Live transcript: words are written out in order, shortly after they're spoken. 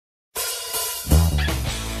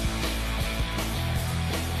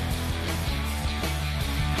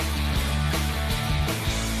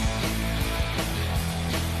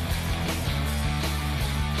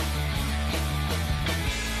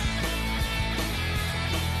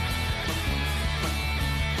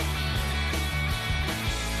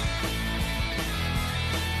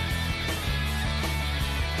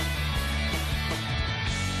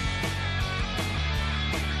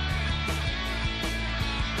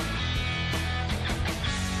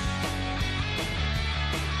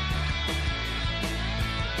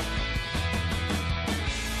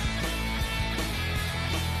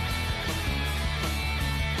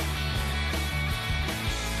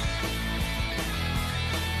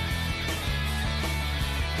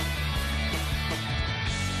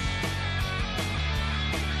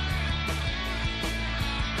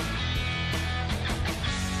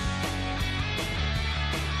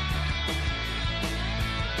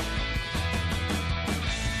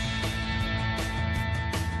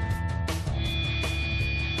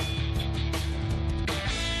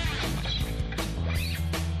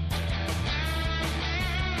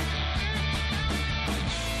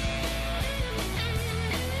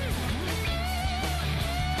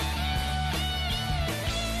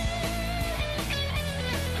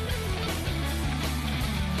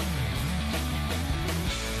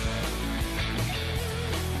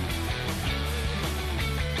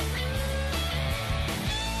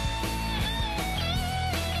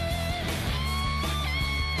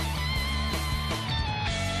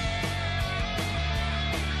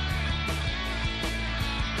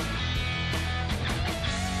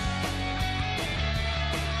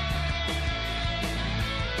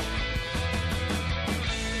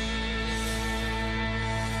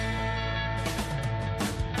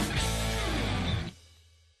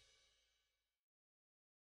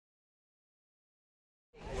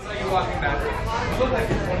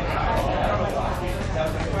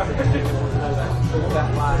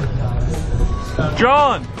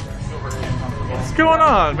John, what's going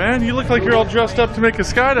on, man? You look like you're all dressed up to make a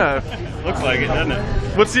skydive. Looks like it, doesn't it?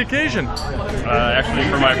 What's the occasion? Actually,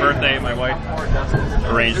 for my birthday, my wife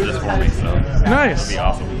arranged this for me, so nice. It'll be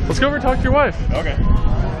awesome. Let's go over and talk to your wife. Okay.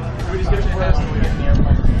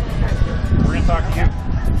 We're gonna talk to you.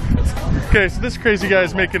 Okay, so this crazy guy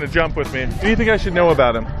is making a jump with me. Anything I should know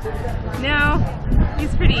about him? No,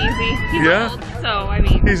 he's pretty easy. He's old, so I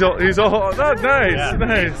mean. He's old. Nice, yeah.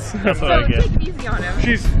 nice. That's what I get. Take it easy on him.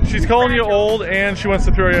 She's calling you old, and she wants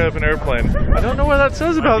to throw you out of an airplane. I don't know what that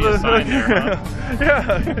says about this.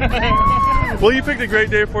 Yeah. Well, you picked a great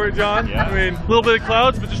day for it, John. Yeah. I mean, a little bit of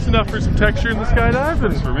clouds, but just enough for some texture in the skydive.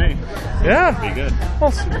 And for me. Yeah. Be good.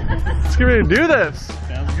 Well, let's get ready to do this.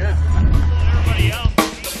 Sounds good. Everybody else.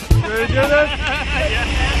 Ready to do this?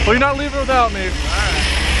 Yeah. Well, you're not leaving without me. All right.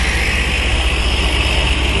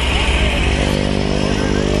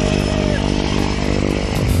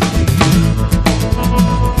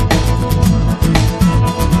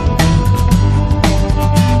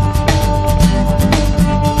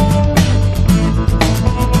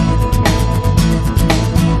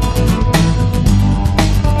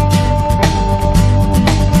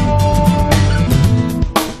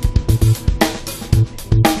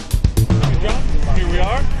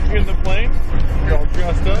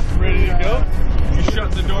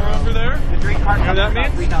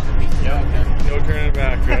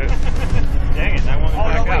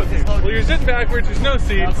 Backwards, there's no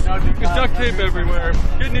seats, there's duct tape everywhere.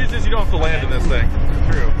 Good news is you don't have to land in this thing.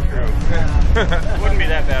 True. Wouldn't be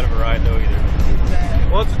that bad of a ride though either.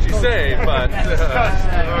 Well, that's what you say, but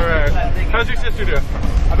alright. How's your sister doing?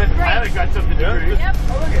 I think got something to do. Yep.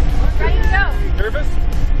 Ready to go. Nervous?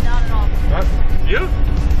 Not at all. Not you?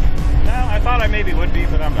 No, I thought I maybe would be,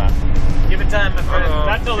 but I'm not. Give it time, my friend.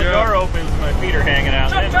 Not till the door opens and my feet are hanging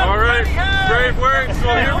out. Alright, brave words.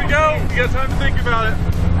 Well, here we go. You got time to think about it.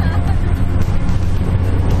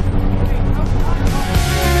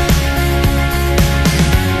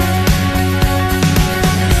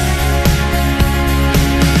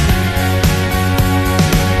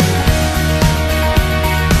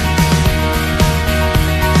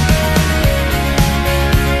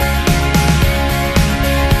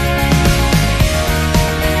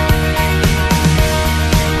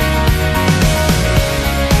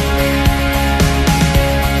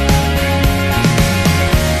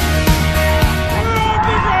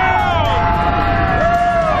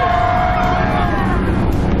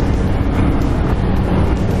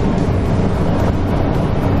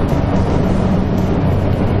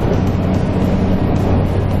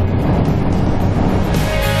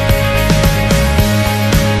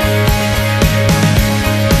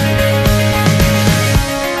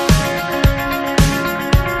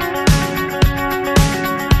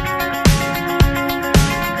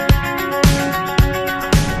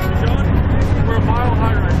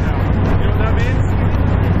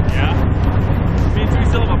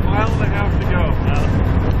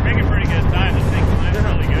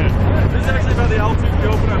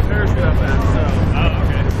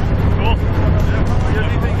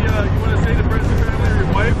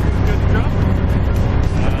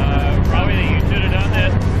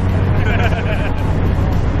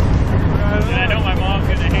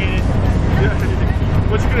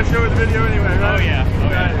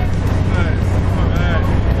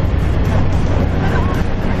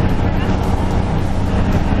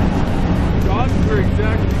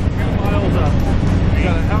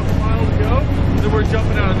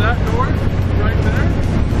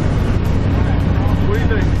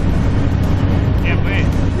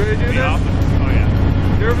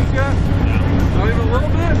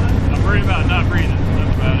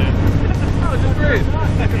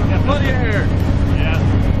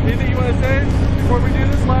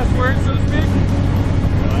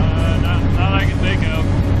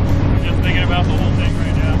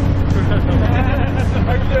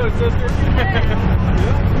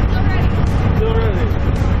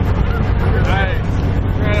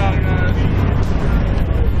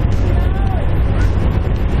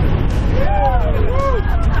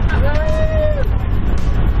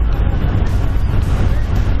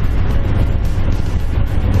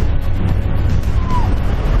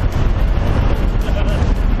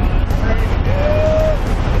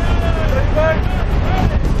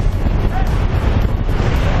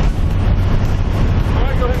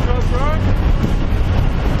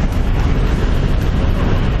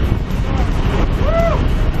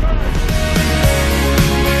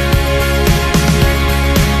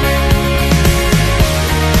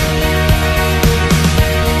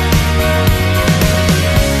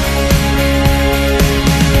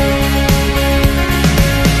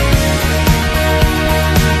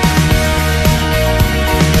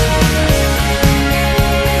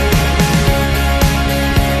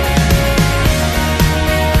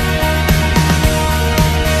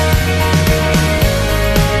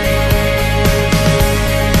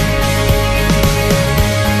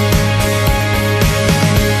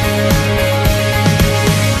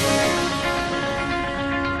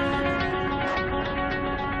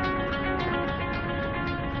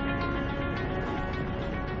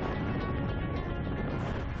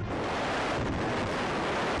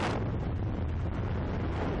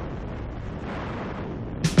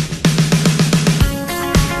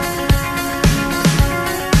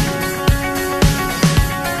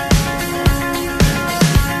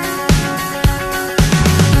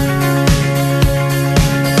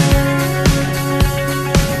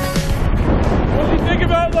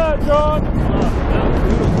 John.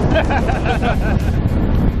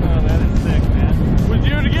 Oh, that is sick, man. Would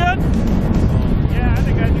you do it again? Yeah, I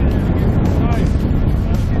think I do that again. Nice.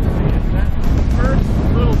 That first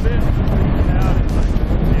little bit, get out, it's like,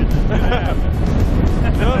 it's just gonna happen.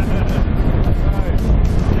 Nice.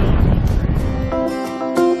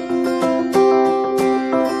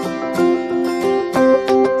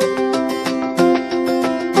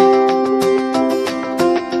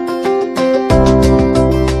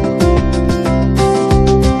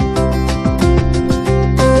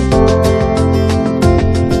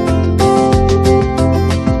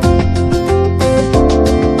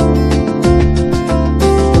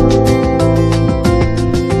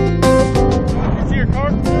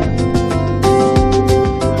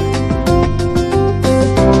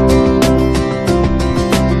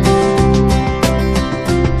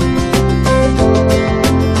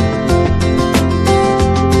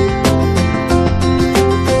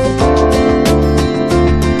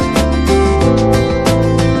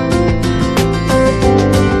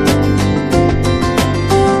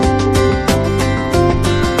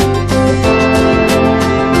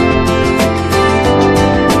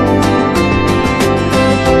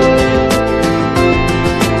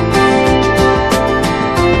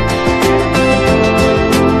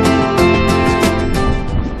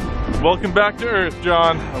 Welcome back to Earth,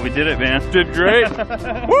 John. Oh, we did it, man. Did great.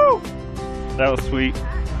 Woo! That was sweet.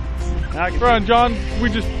 Right on, John. We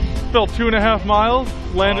just fell 2.5 miles,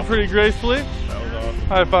 landed pretty gracefully. That was awesome.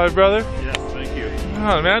 High five, brother. Yes, thank you.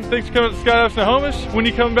 Oh, man. Thanks for coming to Skydive Snohomish. When are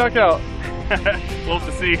you coming back out? Love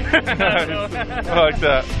to see. Nice. I like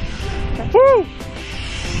that. Woo!